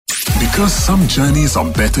Because some journeys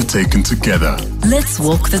are better taken together. Let's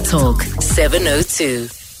walk the talk. 702.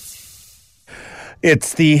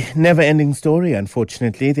 It's the never-ending story,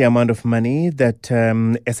 unfortunately, the amount of money that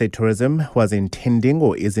SA Tourism was intending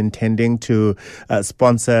or is intending to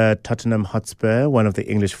sponsor Tottenham Hotspur, one of the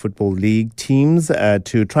English Football League teams,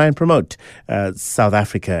 to try and promote South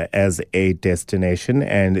Africa as a destination.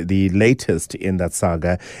 And the latest in that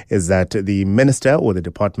saga is that the minister, or the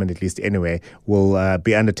department at least anyway, will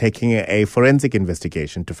be undertaking a forensic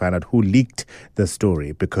investigation to find out who leaked the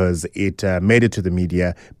story, because it made it to the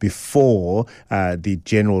media before the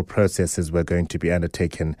general processes were going to be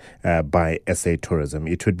undertaken by SA Tourism.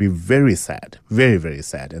 It would be very sad, very, very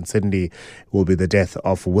sad, and certainly will be the death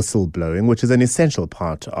of whistleblowing, which is an essential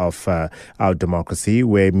part of our democracy,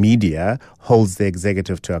 where media holds the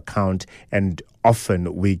executive to account, and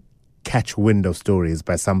often we catch wind of stories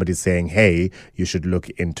by somebody saying, hey, you should look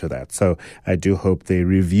into that. So I do hope they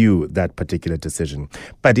review that particular decision.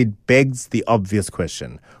 But it begs the obvious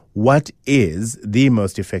question: what is the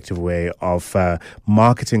most effective way of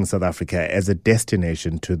marketing South Africa as a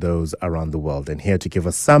destination to those around the world? And here to give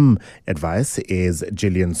us some advice is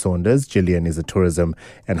Gillian Saunders. Gillian is a tourism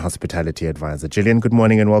and hospitality advisor. Gillian, good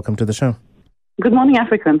morning and welcome to the show. Good morning,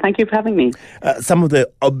 Africa, and thank you for having me. Some of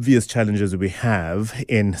the obvious challenges we have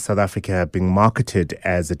in South Africa being marketed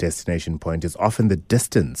as a destination point is often the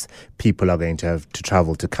distance people are going to have to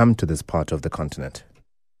travel to come to this part of the continent.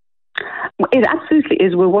 It absolutely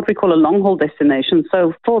is. We're what we call a long-haul destination.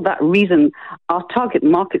 So for that reason, our target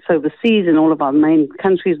markets overseas in all of our main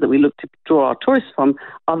countries that we look to draw our tourists from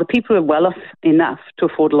are the people who are well off enough to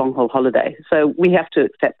afford a long-haul holiday. So we have to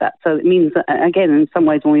accept that. So it means that, again, in some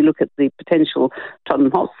ways, when we look at the potential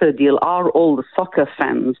Tottenham Hotspur deal, are all the soccer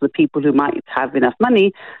fans the people who might have enough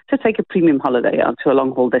money to take a premium holiday out to a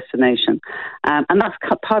long-haul destination? And that's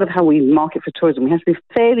part of how we market for tourism. We have to be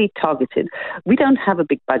fairly targeted. We don't have a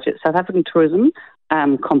big budget. South African tourism,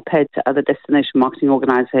 compared to other destination marketing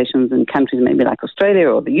organisations in countries maybe like Australia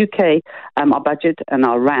or the UK, our budget and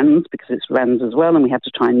our rands, because it's rands as well, and we have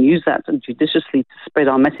to try and use that judiciously to spread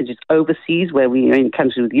our messages overseas, where we are in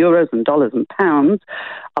countries with euros and dollars and pounds,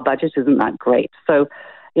 our budget isn't that great. So,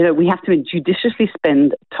 we have to judiciously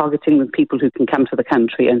spend targeting the people who can come to the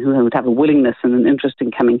country and who would have a willingness and an interest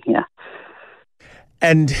in coming here.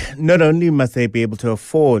 And not only must they be able to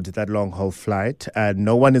afford that long-haul flight,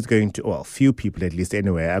 no one is going to, well, few people at least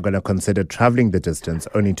anyway, are going to consider traveling the distance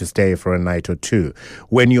only to stay for a night or two.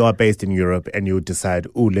 When you are based in Europe and you decide,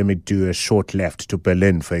 let me do a short left to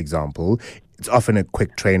Berlin, for example, it's often a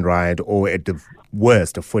quick train ride, or at the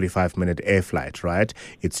worst, a 45-minute air flight, right?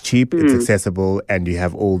 It's cheap, it's accessible, and you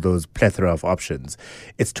have all those plethora of options.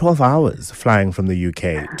 It's 12 hours flying from the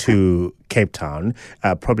UK to Cape Town,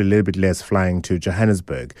 probably a little bit less flying to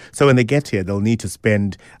Johannesburg. So when they get here, they'll need to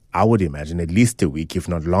spend, I would imagine, at least a week, if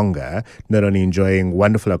not longer, not only enjoying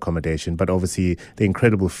wonderful accommodation, but obviously the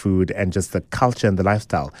incredible food and just the culture and the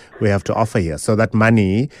lifestyle we have to offer here. So that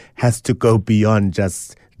money has to go beyond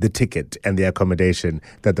just the ticket and the accommodation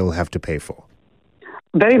that they'll have to pay for.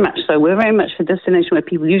 Very much so. We're very much a destination where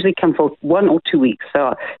people usually come for 1 or 2 weeks.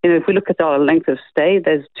 So, if we look at our length of stay,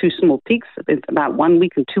 there's two small peaks. It's about 1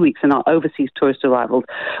 week and 2 weeks in our overseas tourist arrivals.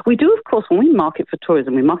 We do, of course, when we market for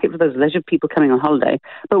tourism, we market for those leisure people coming on holiday,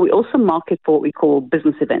 but we also market for what we call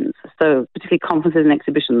business events. So particularly conferences and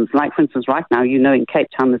exhibitions. Like, for instance, right now, in Cape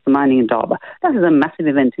Town, there's the Mining Indaba. That is a massive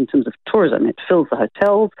event in terms of tourism. It fills the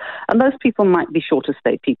hotels, and those people might be shorter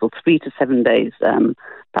stay people, 3 to 7 days.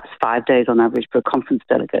 That's 5 days on average for a conference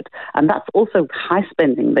delegate. And that's also high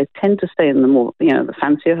spending. They tend to stay in the more, the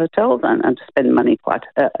fancier hotels and to spend money quite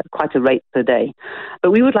a rate per day.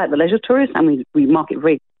 But we would like the leisure tourists, and we market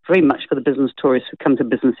very, very much for the business tourists who come to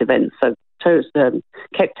business events. So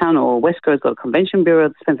Cape Town or West Coast got a convention bureau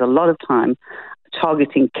that spends a lot of time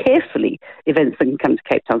targeting carefully events that can come to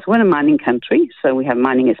Cape Town. So we're in a mining country, so we have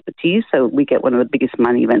mining expertise, so we get one of the biggest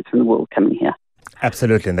mining events in the world coming here.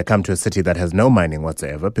 Absolutely, and they come to a city that has no mining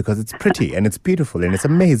whatsoever because it's pretty and it's beautiful and it's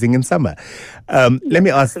amazing in summer. Let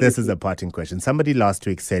me ask this as a parting question. Somebody last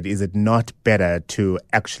week said, is it not better to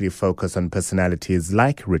actually focus on personalities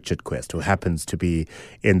like Richard Quest, who happens to be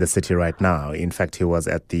in the city right now? In fact, he was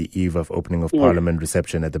at the eve of opening of Parliament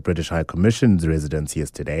reception at the British High Commission's residence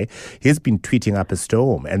yesterday. He's been tweeting up a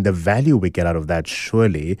storm, and the value we get out of that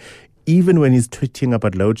surely, even when he's tweeting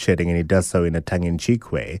about load shedding, and he does so in a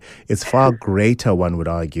tongue-in-cheek way, is far greater, one would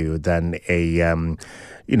argue, than a,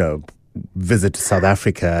 visit to South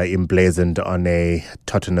Africa emblazoned on a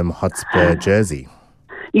Tottenham Hotspur jersey.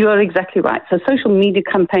 You are exactly right. So social media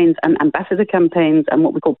campaigns and ambassador campaigns and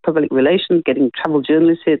what we call public relations, getting travel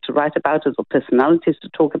journalists here to write about us or personalities to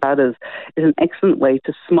talk about us, is an excellent way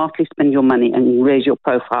to smartly spend your money and raise your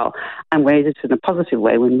profile and raise it in a positive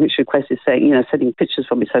way when Richard Quest is saying, sending pictures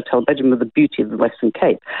from his hotel bedroom of the beauty of the Western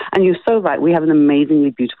Cape. And you're so right. We have an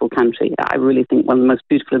amazingly beautiful country. I really think one of the most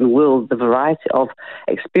beautiful in the world, the variety of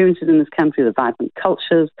experiences in this country, the vibrant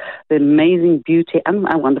cultures, the amazing beauty and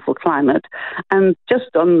a wonderful climate. And just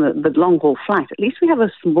on the long-haul flight, at least we have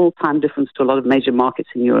a small time difference to a lot of major markets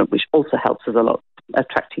in Europe, which also helps us a lot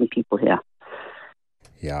attracting people here.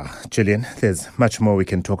 Yeah, Gillian, there's much more we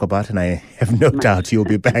can talk about, and I have no doubt you'll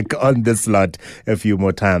be back on this lot a few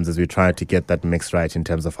more times as we try to get that mix right in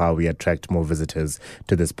terms of how we attract more visitors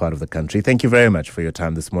to this part of the country. Thank you very much for your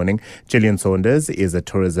time this morning. Gillian Saunders is a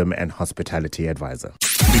tourism and hospitality advisor.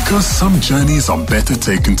 Because some journeys are better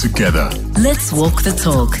taken together. Let's walk the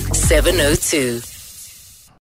talk. 702.